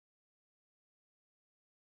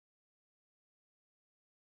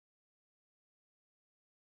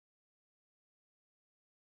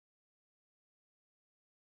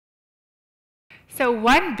So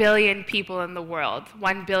 1 billion people in the world,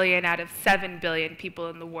 1 billion out of 7 billion people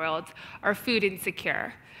in the world, are food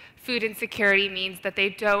insecure. Food insecurity means that they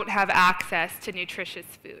don't have access to nutritious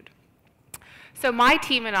food. So my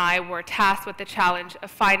team and I were tasked with the challenge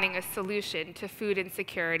of finding a solution to food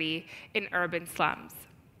insecurity in urban slums.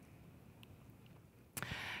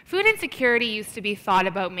 Food insecurity used to be thought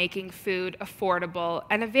about making food affordable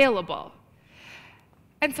and available.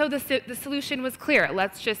 And so the solution was clear.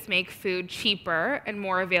 Let's just make food cheaper and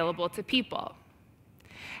more available to people.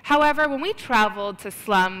 However, when we traveled to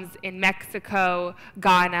slums in Mexico,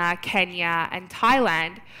 Ghana, Kenya, and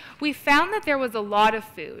Thailand, we found that there was a lot of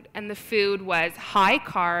food, and the food was high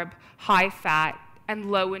carb, high fat,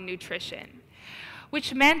 and low in nutrition,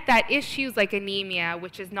 which meant that issues like anemia,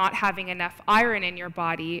 which is not having enough iron in your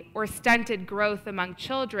body, or stunted growth among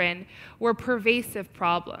children were pervasive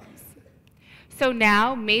problems. So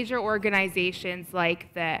now, major organizations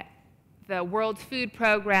like the World Food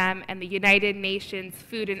Program and the United Nations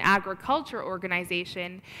Food and Agriculture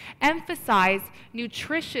Organization emphasize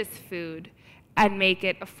nutritious food and make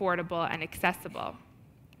it affordable and accessible.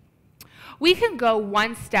 We can go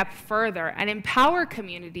one step further and empower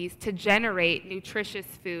communities to generate nutritious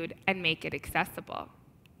food and make it accessible.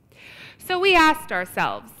 So we asked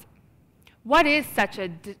ourselves, what is such a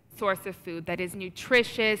source of food that is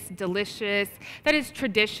nutritious, delicious, that is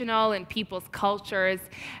traditional in people's cultures,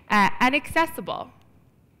 and accessible?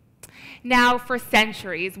 Now, for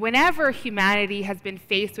centuries, whenever humanity has been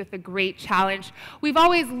faced with a great challenge, we've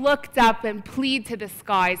always looked up and plead to the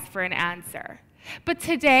skies for an answer. But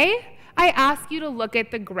today, I ask you to look at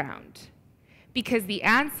the ground, because the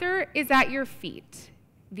answer is at your feet.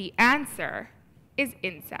 The answer is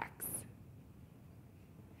insects.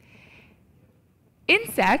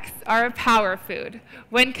 Insects are a power food.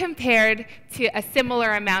 When compared to a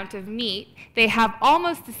similar amount of meat, they have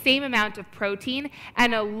almost the same amount of protein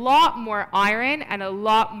and a lot more iron and a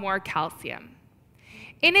lot more calcium.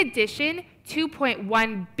 In addition,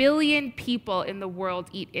 2.1 billion people in the world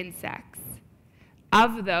eat insects.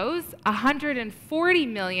 Of those, 140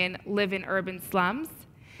 million live in urban slums,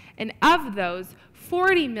 and of those,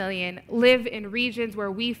 40 million live in regions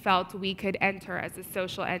where we felt we could enter as a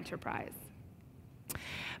social enterprise.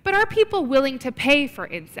 But are people willing to pay for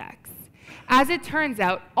insects? As it turns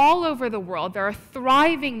out, all over the world, there are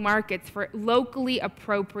thriving markets for locally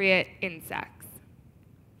appropriate insects.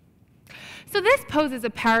 So this poses a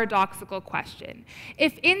paradoxical question.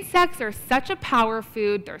 If insects are such a power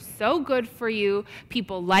food, they're so good for you,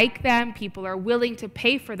 people like them, people are willing to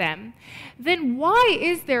pay for them, then why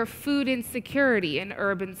is there food insecurity in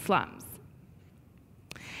urban slums?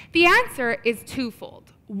 The answer is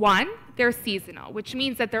twofold. One, they're seasonal, which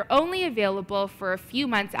means that they're only available for a few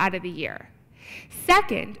months out of the year.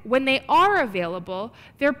 Second, when they are available,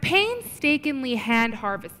 they're painstakingly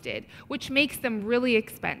hand-harvested, which makes them really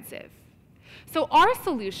expensive. So our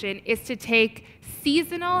solution is to take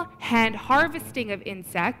seasonal hand-harvesting of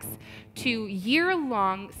insects to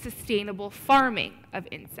year-long sustainable farming of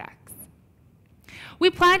insects. We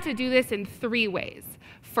plan to do this in 3 ways.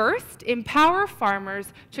 First, empower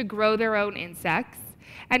farmers to grow their own insects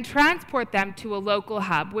and transport them to a local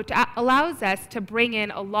hub, which allows us to bring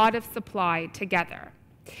in a lot of supply together.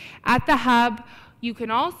 At the hub, you can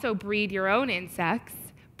also breed your own insects,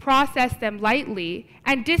 process them lightly,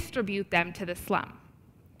 and distribute them to the slum.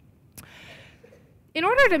 In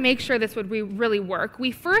order to make sure this would really work,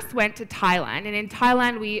 we first went to Thailand, and in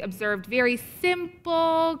Thailand we observed very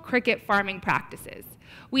simple cricket farming practices.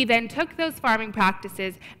 We then took those farming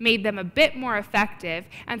practices, made them a bit more effective,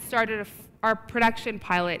 and started our production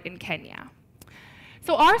pilot in Kenya.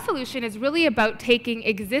 So our solution is really about taking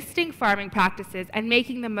existing farming practices and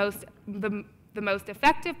making the most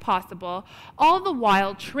effective possible, all the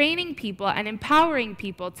while training people and empowering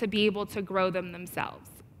people to be able to grow them themselves.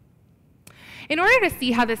 In order to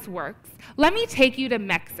see how this works, let me take you to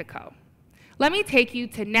Mexico. Let me take you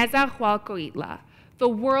to Nezahualcóyotl, the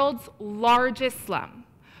world's largest slum,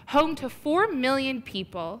 home to 4 million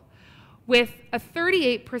people with a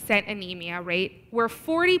 38% anemia rate, where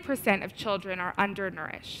 40% of children are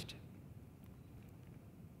undernourished.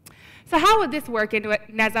 So how would this work in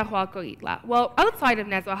Nezahualcóyotl? Well, outside of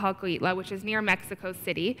Nezahualcóyotl, which is near Mexico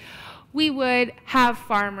City, we would have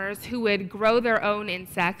farmers who would grow their own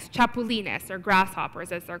insects, chapulines, or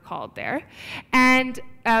grasshoppers as they're called there, and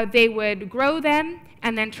they would grow them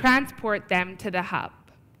and then transport them to the hub.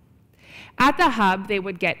 At the hub, they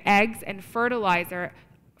would get eggs and fertilizer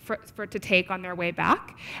to take on their way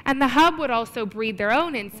back, and the hub would also breed their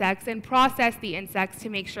own insects and process the insects to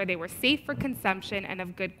make sure they were safe for consumption and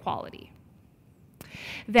of good quality.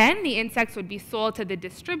 Then the insects would be sold to the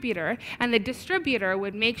distributor, and the distributor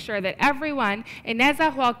would make sure that everyone in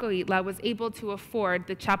Nezahualcoyotla was able to afford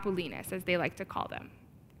the chapulines, as they like to call them.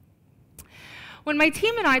 When my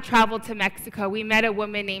team and I traveled to Mexico, we met a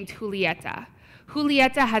woman named Julieta.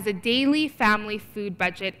 Julieta has a daily family food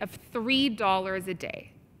budget of $3 a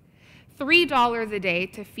day. $3 a day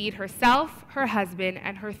to feed herself, her husband,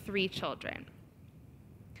 and her 3 children.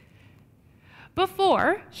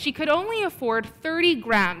 Before, she could only afford 30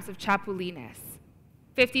 grams of chapulines.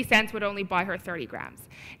 50 cents would only buy her 30 grams.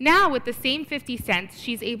 Now, with the same 50 cents,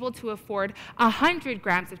 she's able to afford 100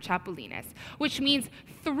 grams of chapulines, which means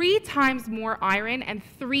 3 times more iron and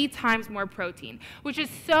 3 times more protein, which is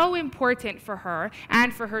so important for her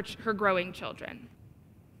and for her growing children.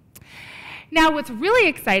 Now, what's really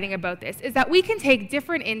exciting about this is that we can take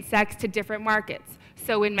different insects to different markets.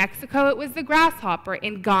 So in Mexico, it was the grasshopper.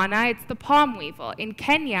 In Ghana, it's the palm weevil. In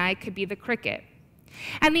Kenya, it could be the cricket.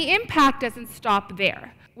 And the impact doesn't stop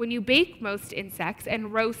there. When you bake most insects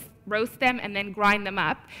and roast them and then grind them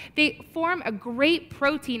up, they form a great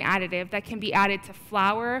protein additive that can be added to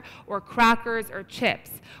flour or crackers or chips,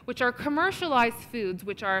 which are commercialized foods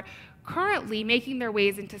which are currently making their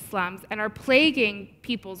ways into slums and are plaguing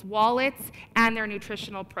people's wallets and their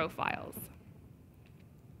nutritional profiles.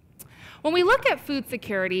 When we look at food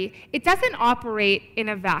security, it doesn't operate in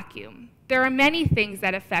a vacuum. There are many things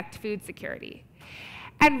that affect food security.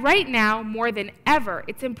 And right now, more than ever,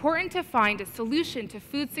 it's important to find a solution to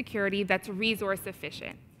food security that's resource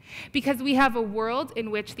efficient. Because we have a world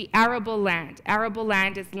in which the arable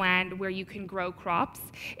land is land where you can grow crops,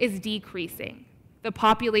 is decreasing. The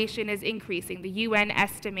population is increasing. The UN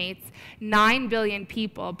estimates 9 billion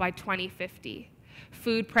people by 2050.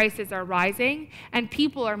 Food prices are rising, and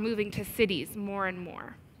people are moving to cities more and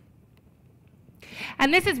more.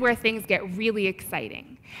 And this is where things get really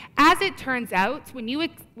exciting. As it turns out, when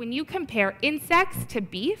you compare insects to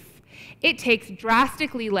beef, it takes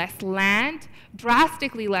drastically less land,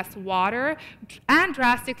 drastically less water, and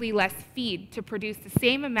drastically less feed to produce the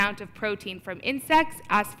same amount of protein from insects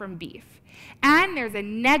as from beef. And there's a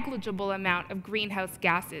negligible amount of greenhouse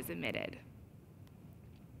gases emitted.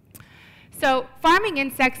 So farming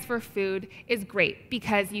insects for food is great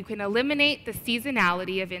because you can eliminate the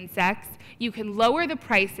seasonality of insects, you can lower the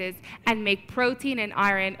prices, and make protein and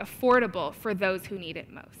iron affordable for those who need it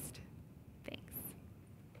most.